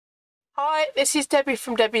Hi, this is Debbie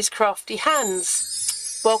from Debbie's Crafty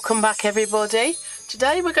Hands. Welcome back everybody.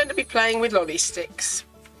 Today we're going to be playing with lolly sticks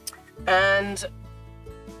and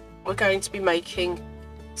we're going to be making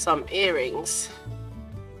some earrings.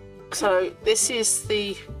 So this is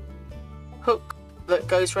the hook that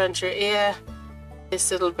goes around your ear.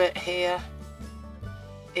 This little bit here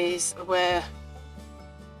is where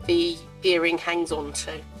the earring hangs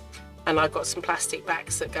onto. And I've got some plastic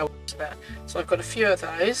backs that go to that. So I've got a few of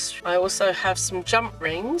those. I also have some jump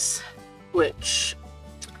rings which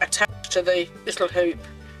attach to the little hoop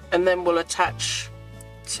and then will attach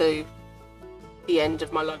to the end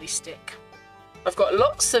of my lolly stick. I've got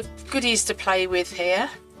lots of goodies to play with here.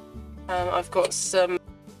 I've got some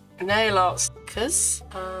nail art stickers.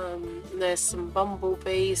 There's some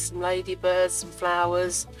bumblebees, some ladybirds, some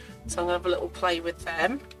flowers. So I'm going to have a little play with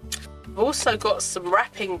them. I've also got some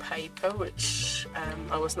wrapping paper which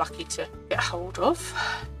I was lucky to get hold of,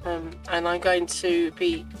 and I'm going to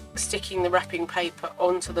be sticking the wrapping paper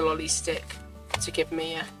onto the lolly stick to give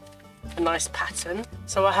me a nice pattern.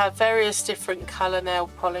 So I have various different colour nail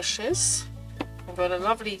polishes. I've got a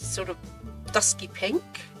lovely sort of dusky pink,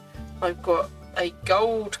 I've got a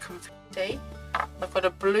gold confetti, I've got a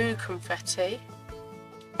blue confetti,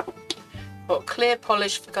 I've got clear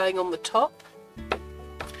polish for going on the top,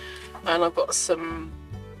 and I've got some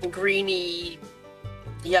greeny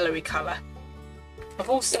yellowy colour. I've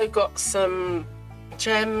also got some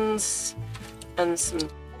gems and some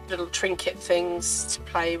little trinket things to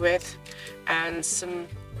play with, and some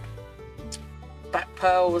black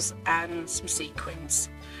pearls and some sequins.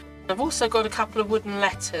 I've also got a couple of wooden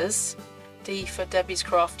letters, D for Debbie's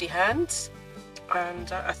Crafty Hands,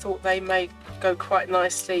 and I thought they may go quite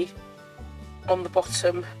nicely on the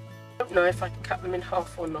bottom. I don't know if I can cut them in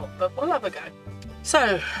half or not, but we'll have a go.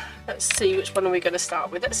 So let's see, which one are we going to start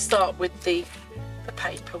with? Let's start with the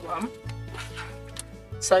paper one.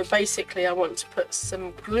 So basically I want to put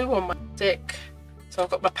some glue on my stick. So I've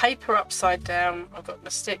got my paper upside down, I've got my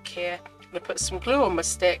stick here. I'm going to put some glue on my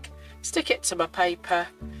stick, stick it to my paper,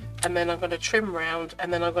 and then I'm going to trim round,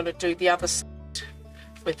 and then I'm going to do the other side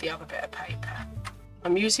with the other bit of paper.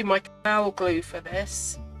 I'm using my cowl glue for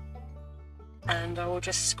this, and I will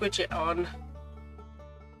just squidge it on.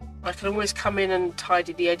 I can always come in and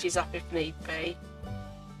tidy the edges up if need be.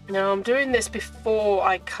 Now I'm doing this before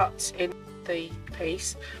I cut in the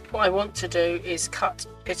piece. What I want to do is cut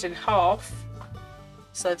it in half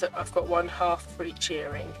so that I've got one half for each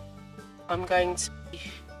earring. I'm going to be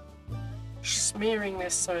smearing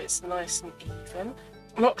this so it's nice and even.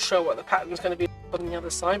 I'm not sure what the pattern's going to be on the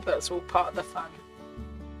other side, but that's all part of the fun.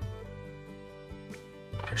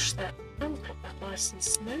 Push that and make that nice and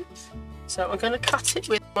smooth. So I'm going to cut it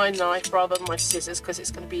with my knife rather than my scissors because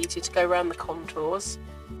it's going to be easy to go around the contours.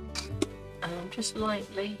 And I'm just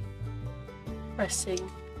lightly pressing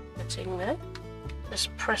there.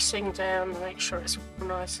 Just pressing down to make sure it's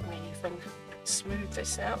nice and even. Smooth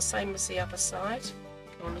this out, same as the other side.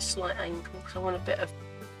 Go on a slight angle because I want a bit of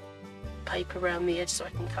paper around the edge so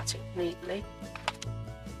I can cut it neatly.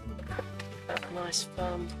 A nice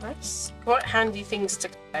firm press. Quite handy things to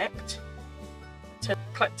collect. To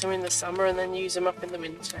collect them in the summer and then use them up in the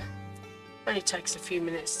winter. Only takes a few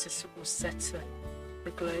minutes to sort of set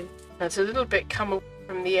the glue. Now it's a little bit come away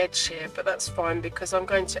from the edge here, but that's fine because I'm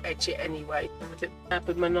going to edge it anyway. I'm a bit bad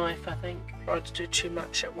with my knife, I think. Tried to do too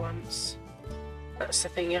much at once. That's the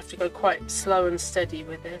thing, you have to go quite slow and steady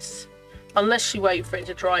with this, unless you wait for it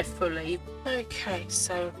to dry fully. Okay,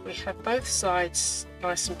 so we have both sides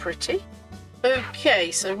nice and pretty.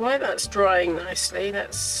 Okay, so while that's drying nicely,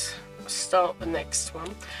 let's start the next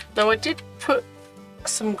one. Now I did put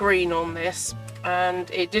some green on this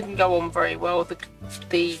and it didn't go on very well.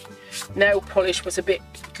 The nail polish was a bit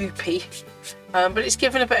goopy, but it's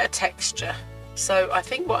given a bit of texture. So I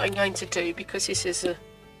think what I'm going to do, because this is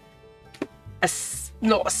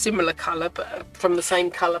not a similar colour but from the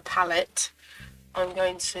same colour palette, I'm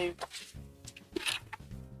going to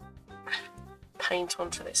paint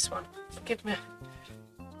onto this one. Give me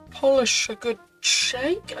polish a good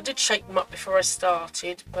shake. I did shake them up before I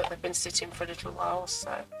started, but they've been sitting for a little while,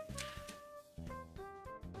 so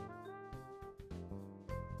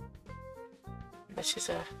this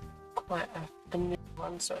is quite a new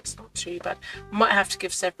one, so it's not too bad. I might have to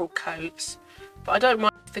give several coats, but I don't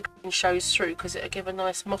mind if the green shows through because it'll give a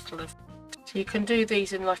nice mottle of. So you can do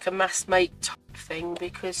these in like a mass make type thing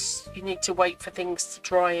because you need to wait for things to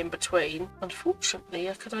dry in between. Unfortunately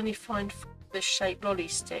I could only find this shape lolly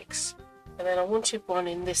sticks, and then I wanted one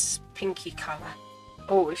in this pinky colour.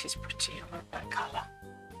 Oh, this is pretty, I like that colour.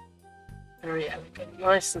 Very elegant,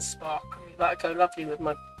 nice and sparkly. That'll go lovely with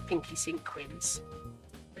my pinky sequins.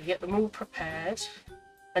 You get them all prepared,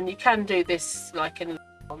 and you can do this like in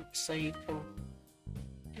advance, so you can,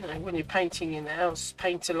 you know, when you're painting your nails,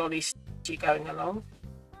 paint a lolly stick as you're going along,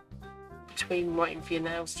 between waiting for your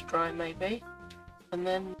nails to dry maybe, and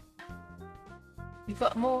then you've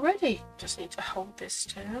got them all ready. Just need to hold this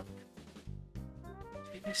down,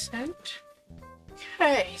 do this end.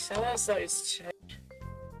 Okay, so there's those two,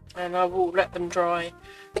 and I will let them dry,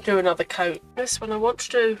 do another coat. This one I want to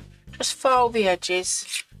do, just file the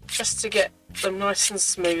edges just to get them nice and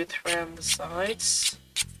smooth around the sides,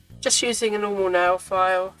 just using a normal nail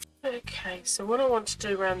file. Okay, so what I want to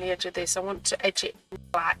do around the edge of this, I want to edge it in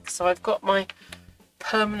black. So I've got my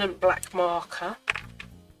permanent black marker.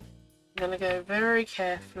 I'm going to go very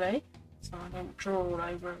carefully so I don't draw all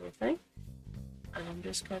over everything, and I'm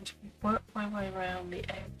just going to work my way around the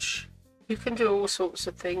edge. You can do all sorts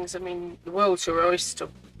of things. I mean, the world's your oyster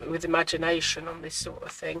with imagination on this sort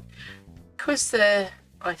of thing, because they're,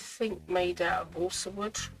 I think, made out of balsa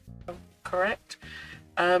wood, if I'm correct.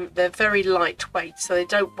 They're very lightweight, so they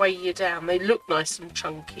don't weigh you down. They look nice and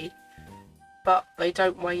chunky, but they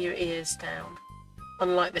don't weigh your ears down,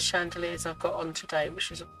 unlike the chandeliers I've got on today,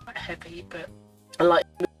 which is quite heavy, but I like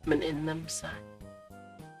movement in them. So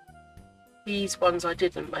these ones I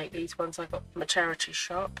didn't make. These ones I got from a charity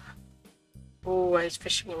shop. Always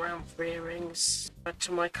fishing around for earrings. Add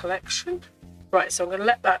to my collection. Right, so I'm going to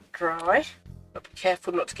let that dry, but be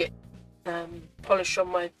careful not to get polish on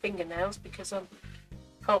my fingernails, because I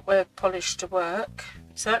can't wear polish to work.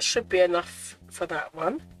 So that should be enough for that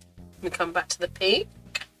one. We come back to the pink.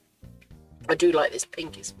 I do like this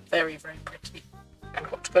pink, it's very, very pretty. I've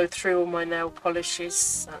got to go through all my nail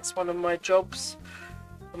polishes. That's one of my jobs,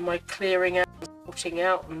 and my clearing out, sorting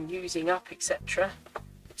out and using up, etc.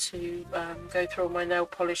 To go through all my nail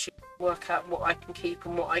polishes, work out what I can keep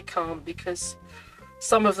and what I can't, because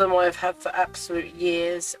some of them I've had for absolute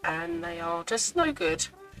years and they are just no good.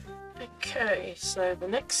 Okay, so the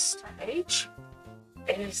next stage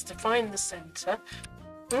is to find the centre.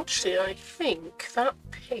 Actually, I think that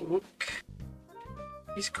pink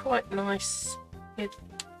is quite nice with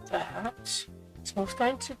that. So I was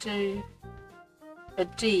going to do a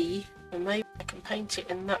D, and maybe I can paint it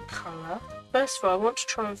in that colour. First of all, I want to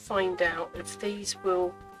try and find out if these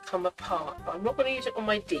will come apart, but I'm not going to use it on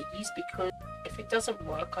my D's, because if it doesn't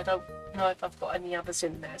work, I don't know if I've got any others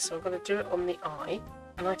in there. So I'm going to do it on the eye,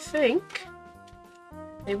 and I think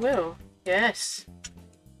they will. Yes.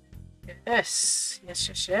 Yes, yes,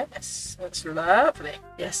 yes, yes. That's lovely.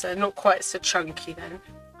 Yes, they're not quite so chunky then.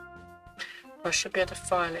 I should be able to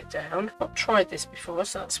file it down. I've not tried this before,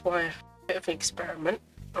 so that's why a bit of an experiment.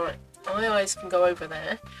 Right, my eyes can go over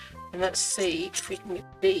there, and let's see if we can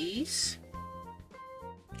get these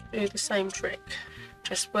to do the same trick.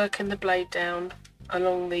 Just working the blade down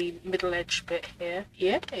along the middle edge bit here.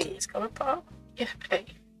 Yeah, it's gone apart. Yeah.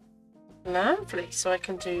 Lovely, so I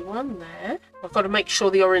can do one there. I've got to make sure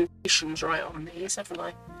the orientation's right on these, haven't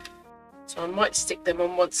I? So I might stick them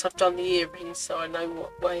on once I've done the earrings, so I know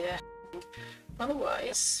what way they're heading.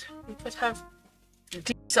 Otherwise, we could have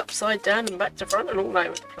these upside down and back to front and all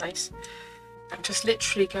over the place. I'm just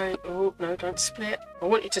literally going, oh no, don't split. I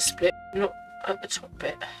want you to split, not at the top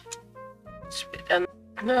bit. Split down.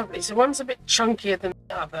 Lovely, so one's a bit chunkier than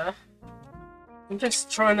the other. I'm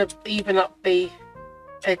just trying to even up the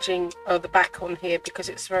edging of the back on here because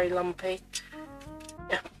it's very lumpy.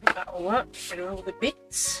 Yeah, that'll work. Rid of all the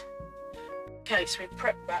bits. Okay, so we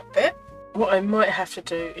prep that bit. What I might have to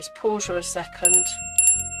do is pause for a second,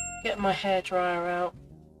 get my hairdryer out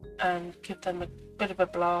and give them a bit of a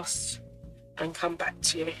blast and come back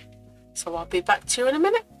to you. So I'll be back to you in a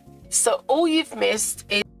minute. So all you've missed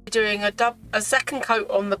is doing a second coat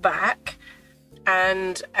on the back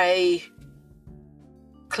and a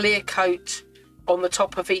clear coat on the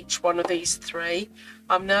top of each one of these three.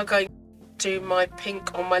 I'm now going to do my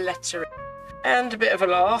pink on my lettering, and a bit of a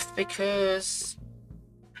laugh because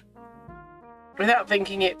without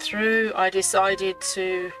thinking it through I decided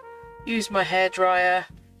to use my hairdryer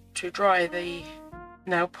to dry the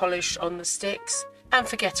nail polish on the sticks, and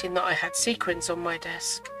forgetting that I had sequins on my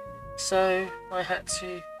desk, so I had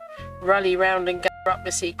to rally round and gather up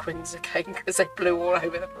the sequins again because they blew all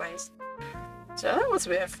over the place. So that was a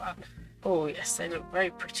bit of fun. Oh yes, they look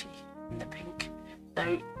very pretty in the pink.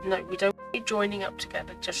 No, we don't be joining up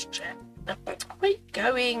together just yet. No, where are you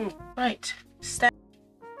going? Right, stay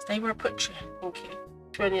where I put you. Thank you.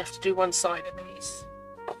 You only have to do one side of these.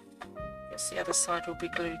 Yes, the other side will be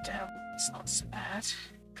glued down. It's not so bad.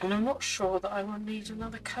 And I'm not sure that I will need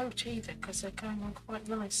another coat either because they're going on quite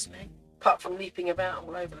nicely. Apart from leaping about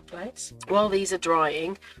all over the place. While these are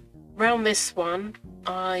drying, around this one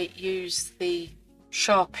I use the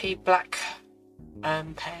Sharpie black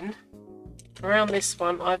pen. Around this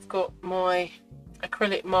one I've got my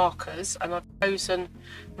acrylic markers, and I've chosen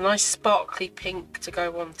a nice sparkly pink to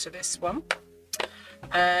go onto this one,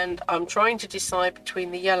 and I'm trying to decide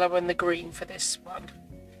between the yellow and the green for this one,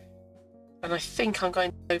 and I think I'm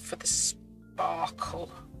going to go for the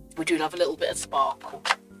sparkle. We do love a little bit of sparkle.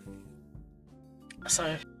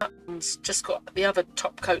 So that one's just got the other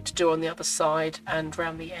top coat to do on the other side and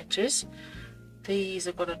around the edges. These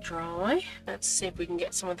have got to dry. Let's see if we can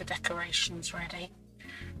get some of the decorations ready.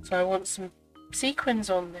 So I want some sequins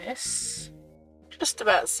on this. Just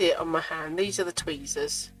about see it on my hand. These are the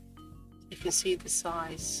tweezers. You can see the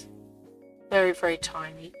size. Very, very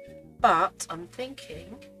tiny. But I'm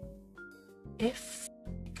thinking if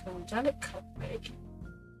I can delicately,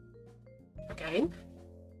 again,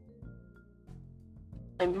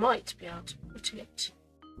 I might be able to put it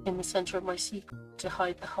in the centre of my sequin to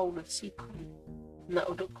hide the whole of the sequin, and that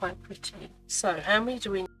will look quite pretty. So how many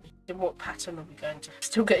do we need, and what pattern are we going to?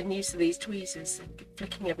 Still getting used to these tweezers and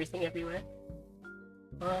flicking everything everywhere.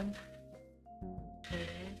 1, 2,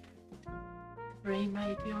 3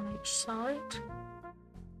 maybe on each side.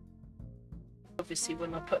 Obviously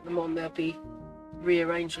when I put them on they'll be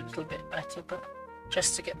rearranged a little bit better, but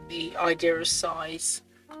just to get the idea of size.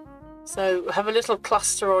 So have a little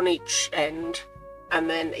cluster on each end and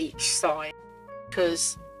then each side,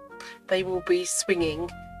 because they will be swinging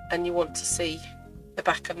and you want to see the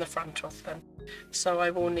back and the front of them. So I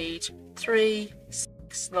will need 3,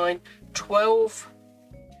 6, 9, 12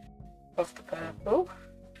 of the purple.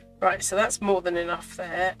 Right, so that's more than enough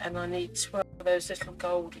there, and I need 12 of those little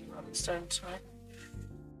goldy ones, don't I?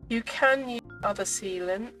 You can use other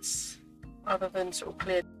sealants other than sort of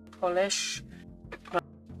clear polish.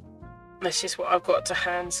 This is what I've got to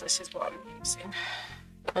hand, so this is what I'm using.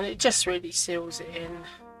 And it just really seals it in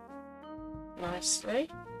nicely.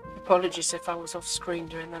 Apologies if I was off screen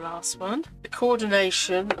during the last one. The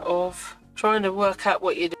coordination of trying to work out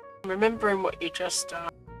what you're doing, remembering what you just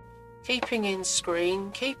done, keeping in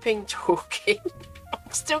screen, keeping talking.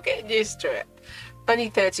 I'm still getting used to it. Only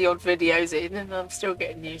 30 odd videos in and I'm still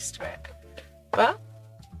getting used to it. But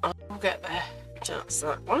I will get there. That's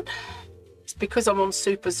that one. It's because I'm on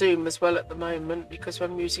super zoom as well at the moment, because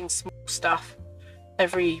when I'm using small stuff,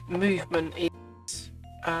 every movement is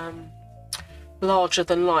larger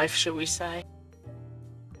than life, shall we say.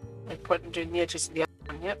 No point in doing the edges of the other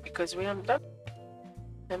one yet, because we haven't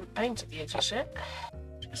painted the edges yet.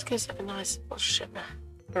 Just gives it a nice little shimmer.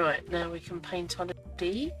 Right, now we can paint on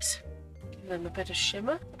these, give them a bit of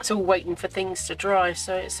shimmer. It's all waiting for things to dry,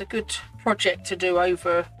 so it's a good project to do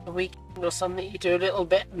over a weekend or something. You do a little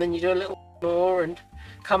bit and then you do a little more and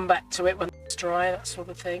come back to it when it's dry, that sort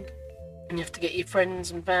of thing. And you have to get your friends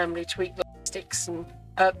and family to eat lolly sticks and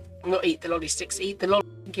not eat the lolly sticks, eat the lolly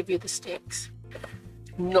and give you the sticks.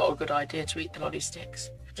 Not a good idea to eat the lolly sticks.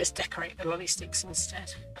 Just decorate the lolly sticks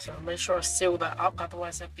instead. So I'll make sure I seal that up,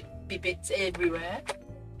 otherwise there'll be bits everywhere.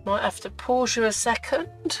 Might have to pause you a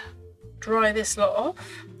second, dry this lot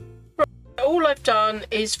off. Right, all I've done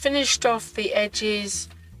is finished off the edges,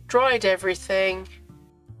 dried everything,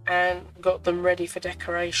 and got them ready for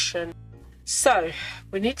decoration. So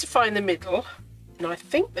we need to find the middle, and I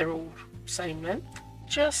think they're all same length,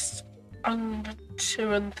 just under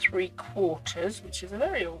 2 3/4, which is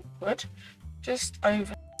very awkward, just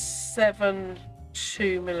over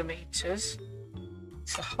 7.2 millimeters.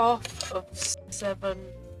 So half of 7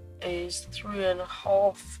 is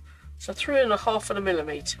 3.5, so 3.5 of a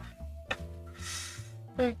millimeter.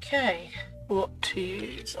 Okay, what to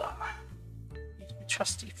use?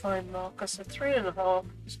 Trusty fine marker, so 3.5.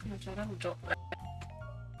 Just going to do a little dot there.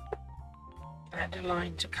 Add a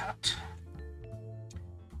line to cut.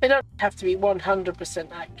 They don't have to be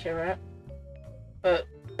 100% accurate, but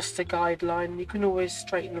just a guideline. You can always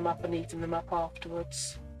straighten them up and even them up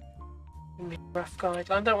afterwards. A rough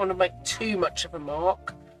guideline. I don't want to make too much of a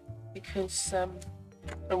mark because I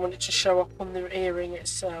don't want it to show up on the earring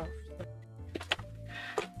itself.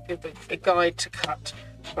 Give a guide to cut.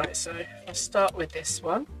 Right, so I'll start with this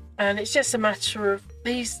one, and it's just a matter of,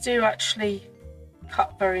 these do actually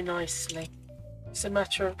cut very nicely. It's a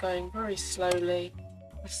matter of going very slowly,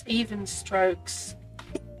 just even strokes,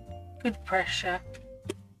 good pressure.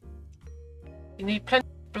 You need plenty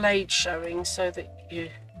of blade showing so that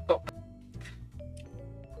you've got,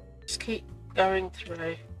 just keep going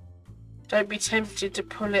through. Don't be tempted to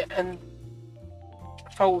pull it and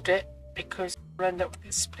fold it, because you'll end up with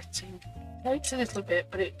it splitting. It takes a little bit,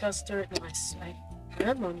 but it does do it nicely.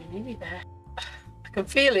 Come on, you're nearly there. I can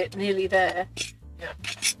feel it nearly there. Yeah.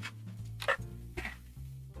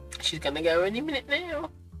 She's going to go any minute now.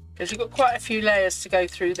 because you've got quite a few layers to go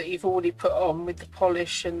through that you've already put on with the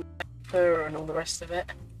polish and fur and all the rest of it.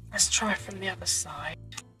 Let's try from the other side.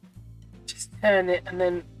 Just turn it, and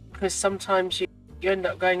then, because sometimes you end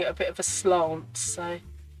up going at a bit of a slant, so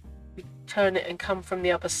you turn it and come from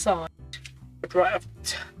the other side. Right, I've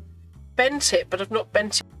bent it, but I've not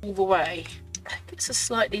bent it all the way. I think it's a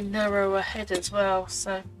slightly narrower head as well,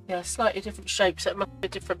 so yeah, slightly different shape, so it must be a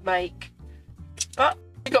different make. But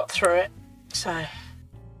we got through it. So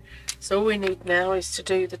all we need now is to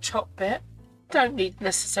do the top bit. Don't need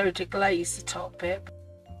necessarily to glaze the top bit,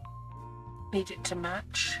 need it to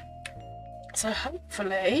match. So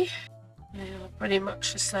hopefully, yeah, pretty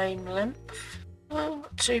much the same length. Oh,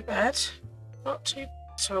 not too bad, not too bad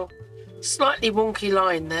at all. Slightly wonky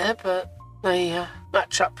line there, but they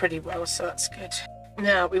match up pretty well, so that's good.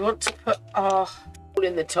 Now we want to put our hole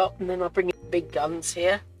in the top, and then I'll bring in the big guns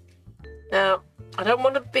here. Now I don't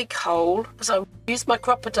want a big hole, so I'll use my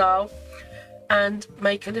crocodile and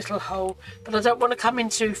make a little hole, but I don't want to come in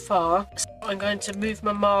too far, so I'm going to move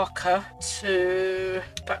my marker to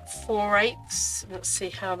about 4/8. Let's see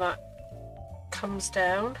how that comes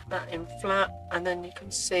down, that in flat, and then you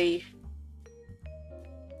can see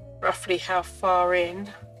roughly how far in.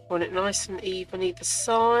 Want it nice and even either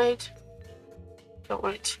side, don't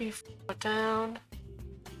want it too far down.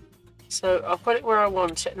 So I've got it where I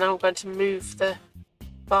want it. Now I'm going to move the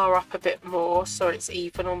bar up a bit more so it's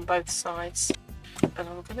even on both sides, and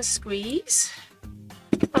I'm going to squeeze,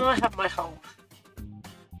 and I have my hole.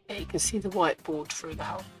 There you can see the whiteboard through the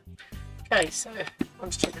hole. Okay, so on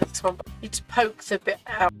to the next one. I need to poke the bit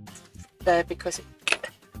out there because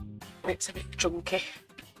it's a bit junky.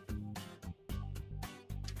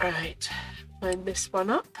 Right, line this one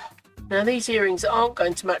up. Now these earrings aren't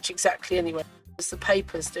going to match exactly anyway, because the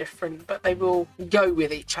paper's different, but they will go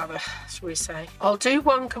with each other, shall we say. I'll do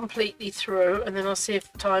one completely through, and then I'll see if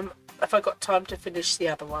I got time to finish the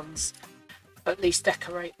other ones. At least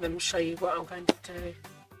decorate them, show you what I'm going to do.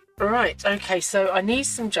 Right, okay, so I need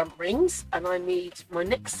some jump rings, and I need my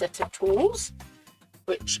next set of tools,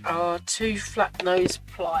 which are 2 flat nose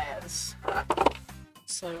pliers.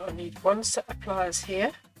 So I need one set of pliers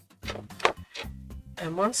here,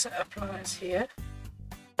 and one set of pliers here.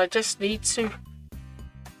 I just need to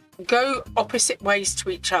go opposite ways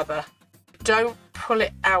to each other. Don't pull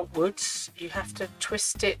it outwards, you have to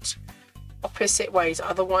twist it opposite ways,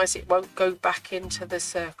 otherwise it won't go back into the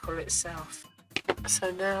circle itself.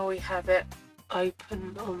 So now we have it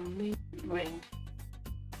open on the ring,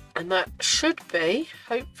 and that should be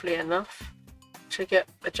hopefully enough to get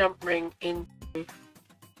the jump ring into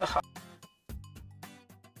the hole.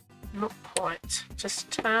 Not quite, just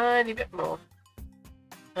a tiny bit more.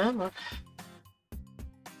 Come on,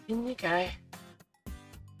 in you go.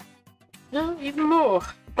 No, even more.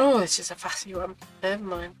 Oh, this is a fussy one. Never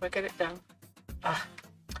mind, we'll get it done.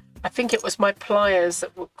 I think it was my pliers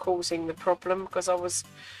that were causing the problem, because I was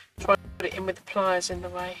trying to put it in with the pliers in the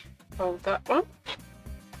way. Hold that one,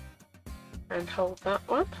 and hold that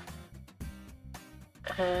one,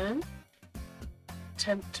 and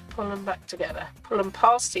attempt to pull them back together. Pull them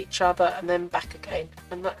past each other and then back again,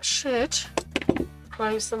 and that should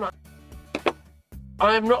close them up.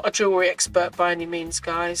 I am not a jewellery expert by any means,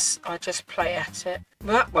 guys. I just play at it.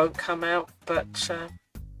 That won't come out, but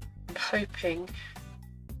I'm hoping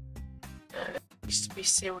it needs to be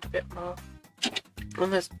sealed a bit more. On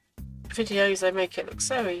the videos they make it look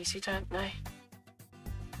so easy, don't they?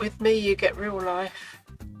 With me you get real life,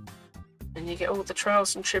 and you get all the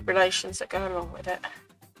trials and tribulations that go along with it.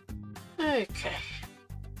 Okay,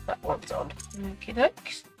 that one's on. Okie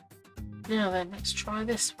dokes. Now then, let's try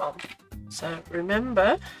this one. So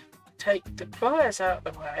remember, take the pliers out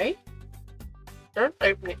of the way. Don't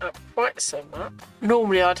open it up quite so much.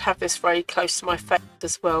 Normally I'd have this very close to my face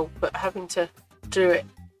as well, but having to do it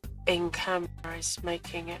in camera is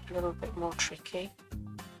making it a little bit more tricky.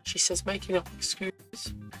 She says making up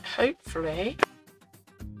excuses. Hopefully,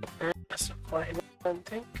 that's not quite enough, I don't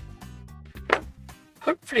think.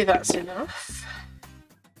 Hopefully that's enough.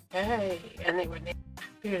 Hey, anyway,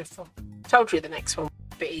 beautiful. Told you the next one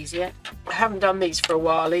would be easier. I haven't done these for a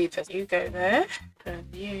while either. You go there, and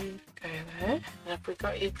you go there. Have we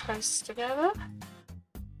got you close together?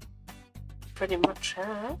 Pretty much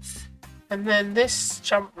have. And then this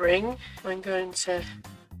jump ring, I'm going to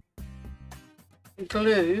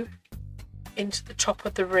glue into the top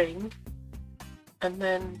of the ring, and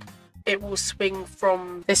then it will swing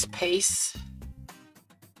from this piece,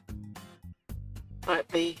 like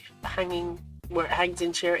the hanging, where it hangs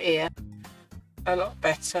into your ear, a lot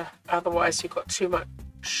better. Otherwise you've got too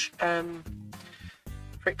much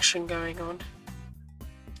friction going on. I'm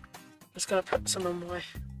just going to put some on my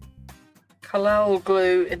halal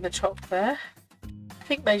glue in the top there. I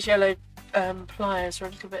think those yellow pliers are a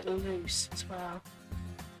little bit loose as well.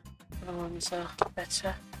 The other ones are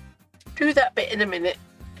better. Do that bit in a minute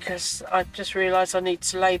because I've just realised I need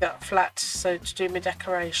to lay that flat so to do my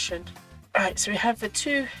decoration. Right, so we have the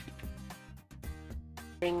two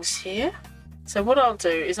rings here. So what I'll do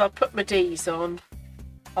is I'll put my D's on.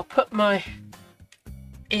 I'll put my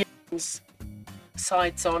earrings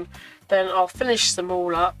sides on. Then I'll finish them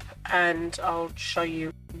all up and I'll show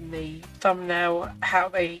you in the thumbnail how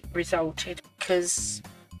they resulted, because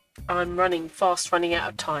I'm fast running out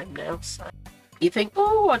of time now. So you think,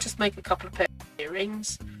 oh, I'll just make a couple of pairs of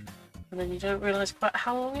earrings, and then you don't realise quite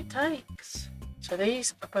how long it takes. So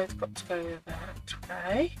these are both got to go that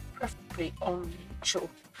way, preferably on the actual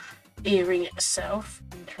earring itself,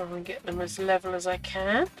 and try and get them as level as I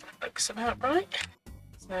can. That looks about right.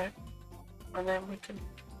 So, and then we can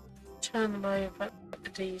turn them over, put the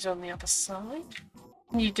D's on the other side.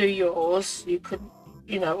 When you do yours, you could,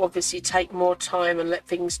 you know, obviously take more time and let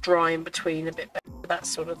things dry in between a bit better, that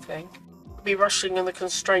sort of thing. I'll be rushing on the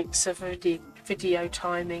constraints of video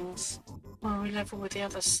timings. While we level with the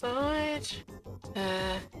other side.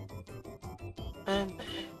 There. And there.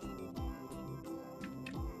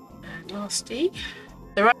 And last D.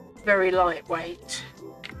 They're very lightweight,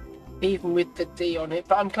 even with the D on it,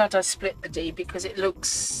 but I'm glad I split the D because it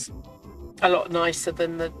looks a lot nicer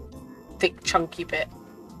than the thick chunky bit,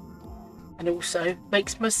 and also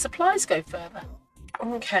makes my supplies go further.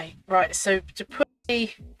 Okay, right, so to put the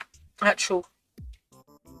actual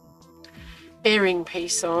earring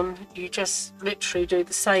piece on, you just literally do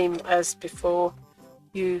the same as before.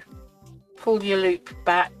 You pull your loop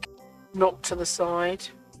back, knock to the side,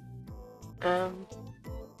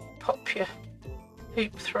 pop your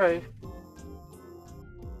hoop through.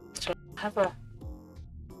 So I have a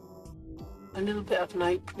little bit of an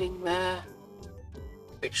opening there,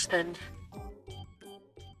 which then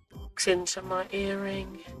hooks into my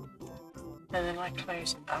earring, and then I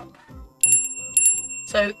close it up.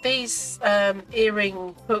 So these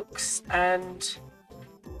earring hooks and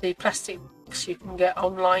the plastic hooks you can get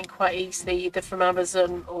online quite easily, either from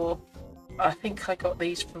Amazon, or I think I got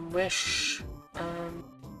these from Wish,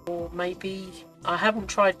 or maybe I haven't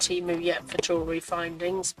tried Temu yet for jewellery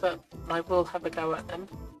findings, but I will have a go at them.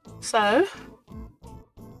 So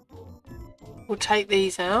we'll take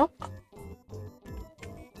these out.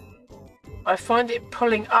 I find it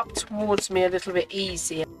pulling up towards me a little bit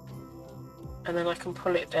easier, and then I can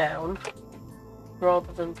pull it down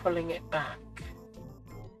rather than pulling it back.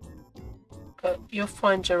 But you'll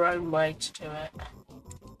find your own way to do it.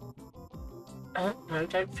 No,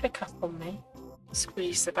 don't flick up on me.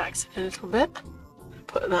 Squeeze the backs in a little bit.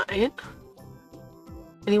 Put that in.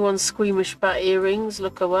 Anyone squeamish about earrings,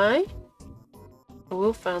 look away. I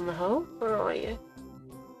will found the hole. Where are you?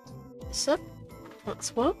 So,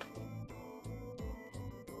 that's one.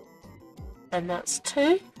 And that's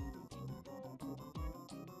two.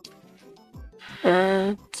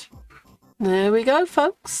 And there we go,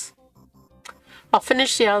 folks. I'll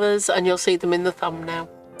finish the others and you'll see them in the thumbnail.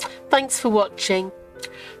 Thanks for watching.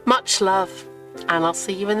 Much love, and I'll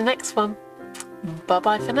see you in the next one. Bye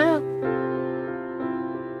bye for now.